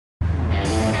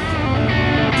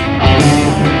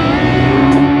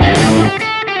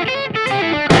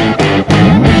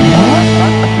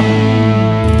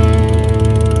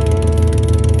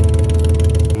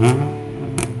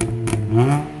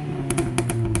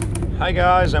Hi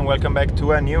guys, and welcome back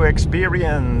to a new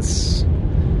experience.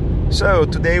 So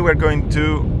today we're going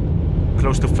to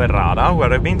close to Ferrara,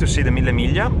 where I've been to see the Mille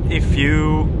Miglia. If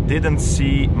you didn't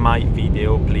see my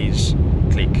video, please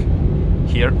click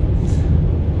here.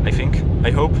 I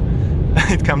hope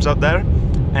it comes out there,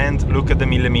 and look at the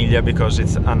Mille Miglia because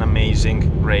it's an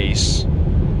amazing race,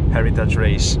 heritage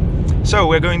race. So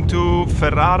we're going to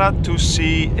Ferrara to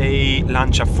see a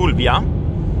Lancia Fulvia.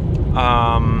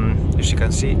 As you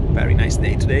can see, very nice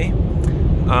day today.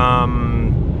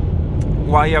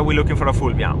 Why are we looking for a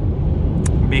Fulvia?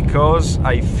 Because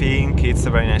I think it's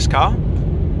a very nice car,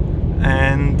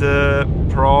 and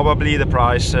probably the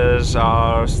prices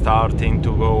are starting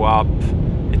to go up.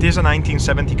 It is a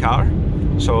 1970 car,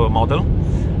 so model,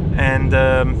 and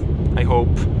I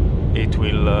hope it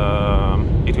will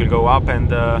go up.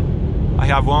 And I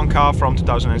have one car from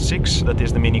 2006, that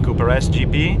is the Mini Cooper S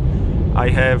GP. I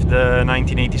have the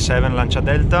 1987 Lancia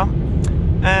Delta,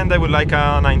 and I would like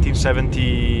a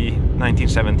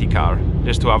 1970 car,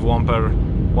 just to have one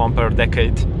per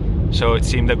decade. So it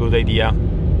seemed a good idea.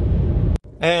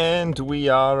 And we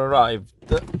are arrived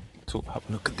to have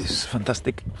a look at this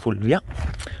fantastic Fulvia.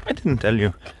 I didn't tell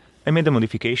you, I made a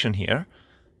modification here,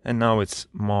 and now it's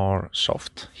more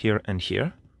soft here and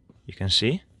here, you can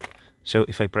see. So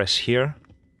if I press here,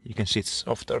 you can see it's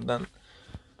softer than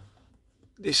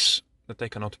this, that I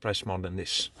cannot press more than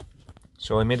this.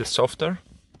 So I made it softer,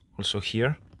 also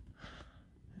here.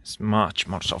 It's much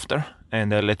more softer,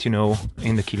 and I'll let you know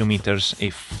in the kilometers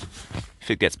if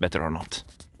it gets better or not.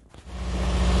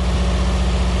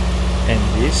 And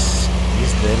this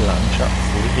is the Lancia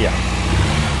Fulvia.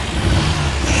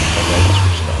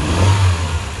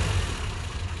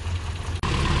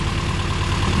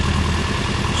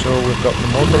 So we've got the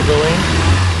motor going,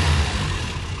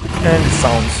 and it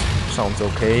sounds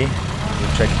okay.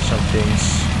 We'll check some things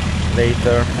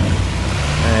later,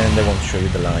 and I won't show you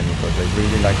the line because I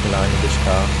really like the line of this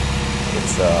car.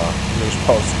 It's a blue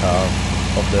sports car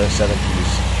of the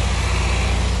 70s.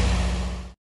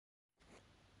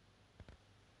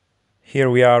 Here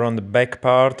we are on the back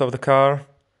part of the car.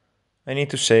 I need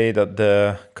to say that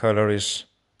the color is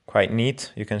quite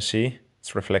neat. You can see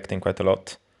it's reflecting quite a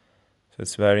lot, so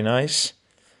it's very nice.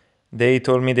 They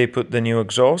told me they put the new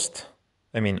exhaust.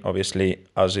 I mean, obviously,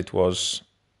 as it was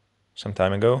some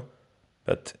time ago,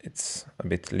 but it's a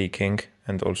bit leaking,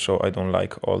 and also I don't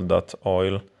like all that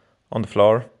oil on the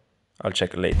floor. I'll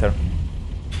check it later.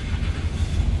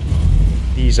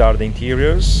 These are the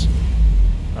interiors.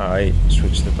 I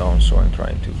switched it on, so I'm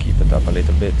trying to keep it up a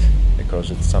little bit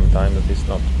because it's some time that it's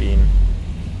not being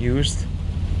used.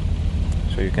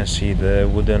 So you can see the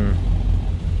wooden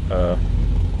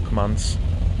commands,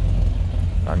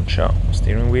 Lancia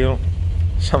steering wheel,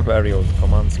 some very old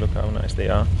commands, look how nice they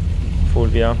are,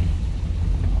 Fulvia.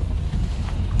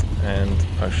 And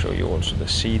I'll show you also the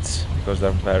seats because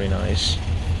they're very nice.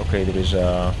 Okay, there is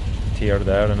a tier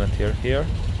there and a tier here.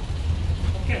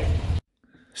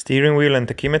 Steering wheel and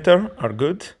tachymeter are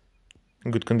good, in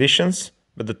good conditions,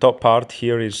 but the top part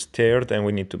here is teared and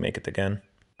we need to make it again.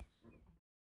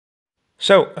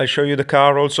 So I'll show you the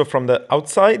car also from the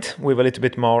outside with a little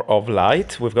bit more of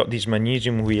light. We've got these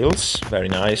magnesium wheels, very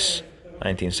nice,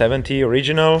 1970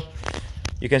 original.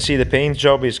 You can see the paint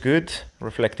job is good,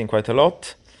 reflecting quite a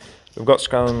lot. We've got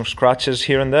some scratches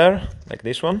here and there, like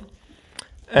this one.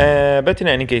 But in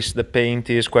any case, the paint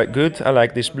is quite good. I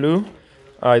like this blue.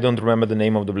 I don't remember the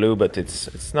name of the blue, but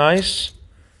it's nice.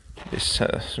 This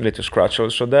little scratch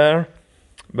also there.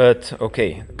 But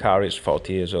okay, the car is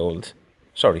 40 years old.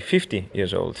 Sorry, 50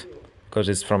 years old, because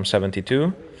it's from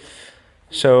 72.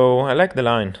 So I like the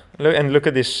line. And look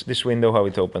at this window, how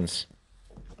it opens.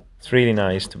 It's really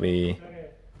nice to be,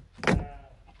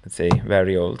 let's say,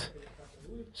 very old.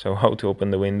 So how to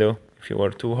open the window if you were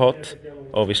too hot.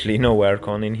 Obviously no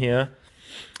aircon in here.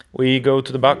 We go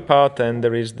to the back part, and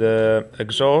there is the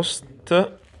exhaust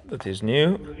that is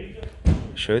new.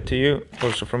 I'll show it to you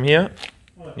also from here.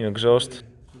 New exhaust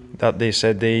that they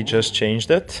said they just changed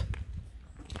it.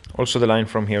 Also the line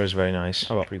from here is very nice.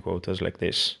 About 3 quarters like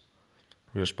this.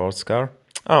 Real sports car.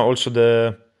 Also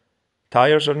the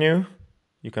tires are new.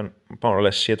 You can more or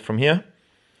less see it from here.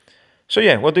 So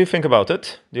yeah, what do you think about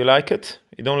it? Do you like it?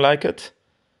 You don't like it?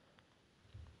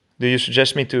 Do you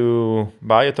suggest me to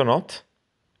buy it or not?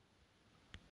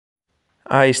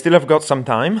 I still have got some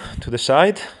time to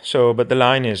decide, but the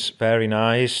line is very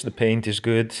nice, the paint is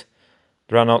good,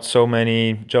 there are not so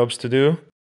many jobs to do.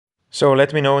 So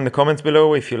let me know in the comments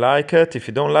below if you like it, if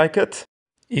you don't like it.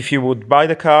 If you would buy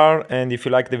the car, and if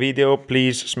you like the video,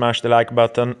 please smash the like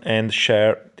button and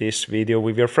share this video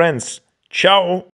with your friends. Ciao!